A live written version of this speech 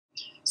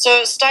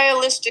So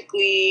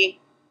stylistically,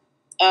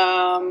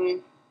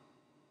 now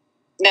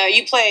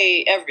you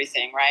play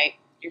everything, right?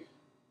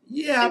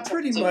 Yeah,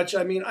 pretty much.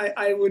 I mean,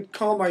 I would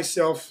call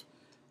myself.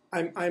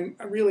 I'm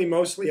really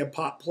mostly a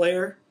pop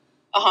player.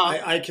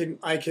 I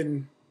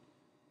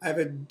have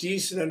a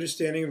decent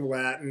understanding of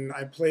Latin.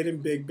 I played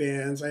in big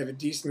bands. I have a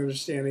decent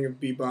understanding of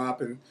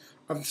bebop, and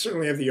I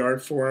certainly have the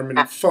art form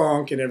and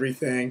funk and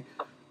everything.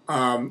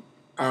 Um,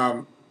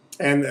 um,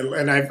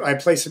 and I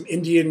play some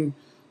Indian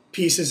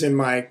pieces in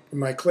my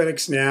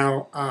clinics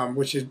now,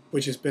 which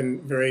has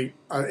been very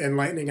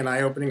enlightening and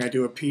eye opening. I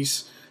do a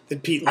piece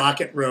that Pete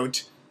Lockett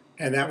wrote,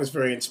 and that was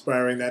very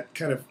inspiring. That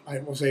kind of I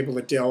was able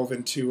to delve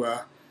into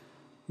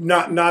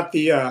not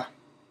the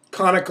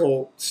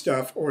conical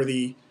stuff or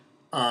the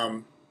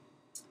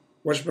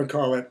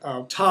whatchamacallit,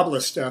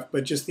 tabla stuff,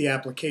 but just the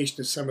application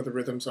of some of the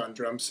rhythms on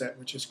drum set,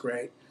 which is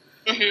great.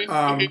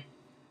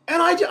 And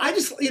I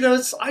just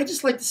I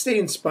just like to stay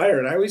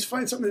inspired. I always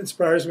find something that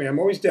inspires me. I'm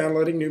always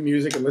downloading new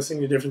music and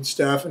listening to different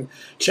stuff and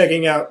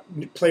checking out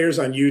players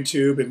on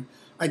YouTube. And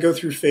I go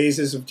through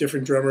phases of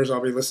different drummers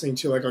I'll be listening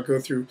to. Like I'll go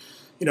through,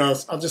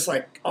 I'll just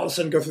like all of a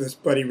sudden go through this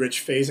Buddy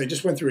Rich phase. I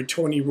just went through a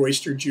Tony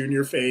Royster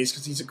Jr. phase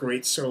because he's a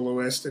great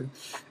soloist. And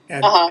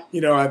I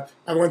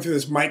went through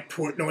this Mike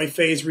Portnoy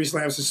phase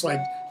recently. I was just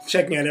like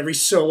checking out every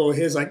solo of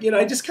his. Like,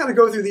 I just kind of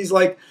go through these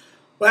like,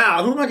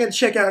 wow, who am I going to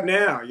check out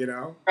now?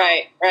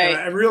 Right. And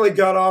I really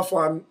got off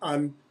on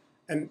and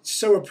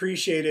so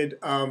appreciated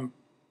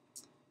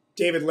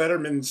David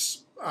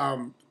Letterman's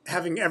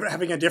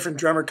having a different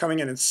drummer coming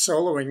in and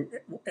soloing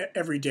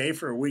every day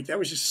for a week. That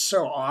was just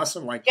so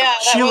awesome. Like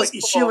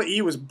Sheila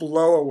E. was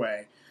blow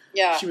away.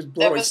 Yeah, she was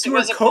blow away.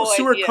 Stuart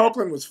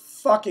Copeland was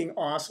fucking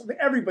awesome.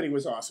 Everybody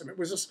was awesome. It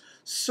was just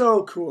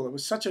so cool. It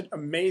was such an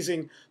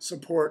amazing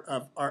support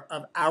of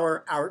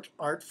our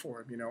art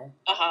form.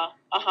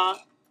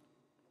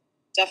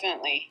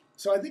 Definitely.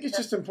 So I think it's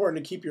just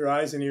important to keep your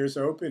eyes and ears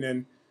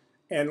open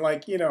and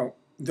like,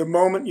 the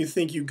moment you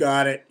think you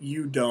got it,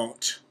 you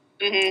don't.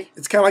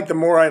 It's kind of like the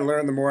more I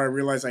learn, the more I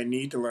realize I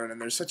need to learn. And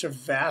there's just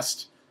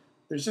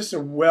a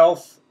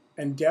wealth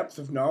and depth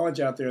of knowledge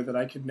out there that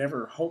I could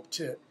never hope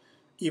to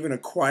even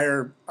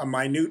acquire a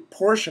minute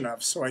portion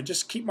of. So I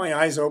just keep my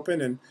eyes open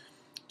and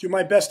do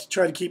my best to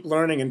try to keep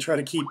learning and try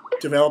to keep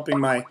developing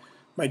my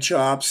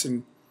chops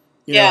and,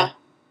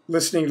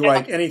 listening to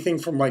like anything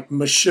from like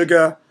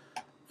Meshuggah,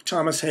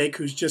 Thomas Hake,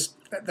 who's just,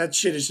 that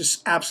shit is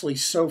just absolutely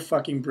so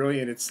fucking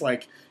brilliant. It's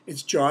like,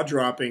 it's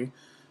jaw-dropping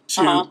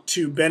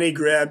to Benny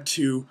Greb,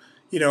 to,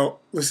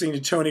 listening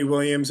to Tony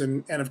Williams,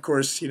 and of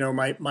course,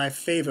 my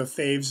fave of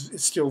faves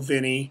is still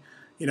Vinny.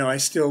 I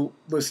still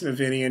listen to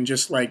Vinny and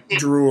just like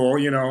drool,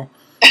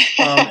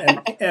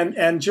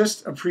 and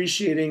just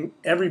appreciating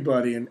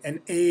everybody and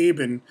Abe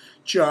and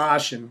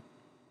Josh and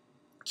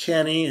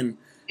Kenny and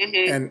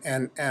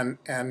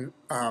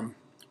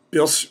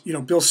Bill,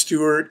 Bill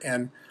Stewart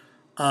and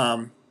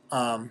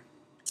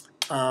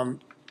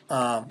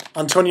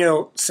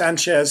Antonio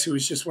Sanchez, who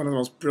is just one of the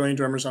most brilliant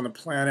drummers on the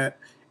planet,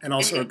 and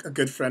also a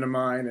good friend of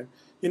mine.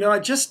 And I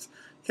just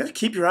you got to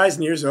keep your eyes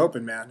and ears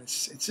open, man.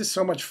 It's just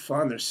so much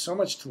fun. There's so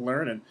much to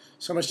learn and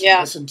so much to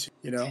listen to.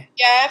 Yeah,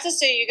 I have to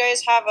say, you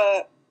guys have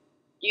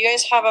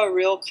a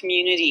real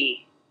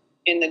community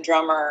in the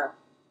drummer,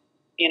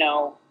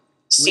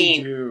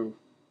 scene. We do.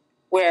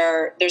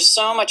 Where there's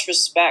so much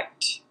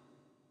respect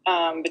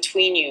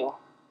between you.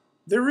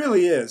 There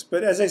really is,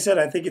 but as I said,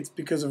 I think it's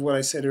because of what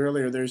I said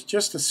earlier. There's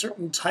just a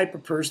certain type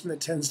of person that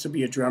tends to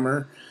be a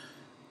drummer,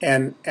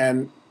 and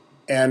I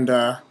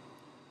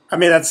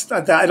mean I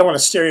don't want to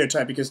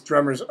stereotype because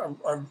drummers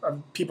are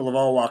people of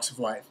all walks of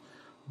life,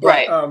 but,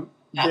 right?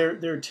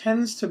 There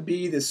tends to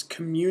be this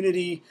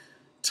community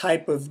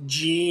type of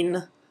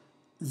gene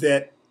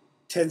that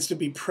tends to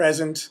be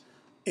present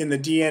in the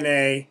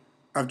DNA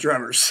of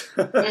drummers.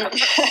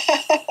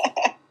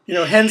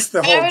 Hence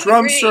the whole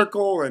drum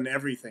circle and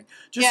everything.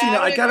 Just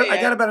I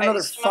got about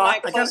another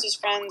 5. My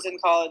closest friends in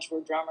college were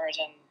drummers,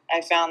 and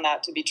I found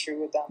that to be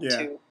true with them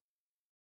too.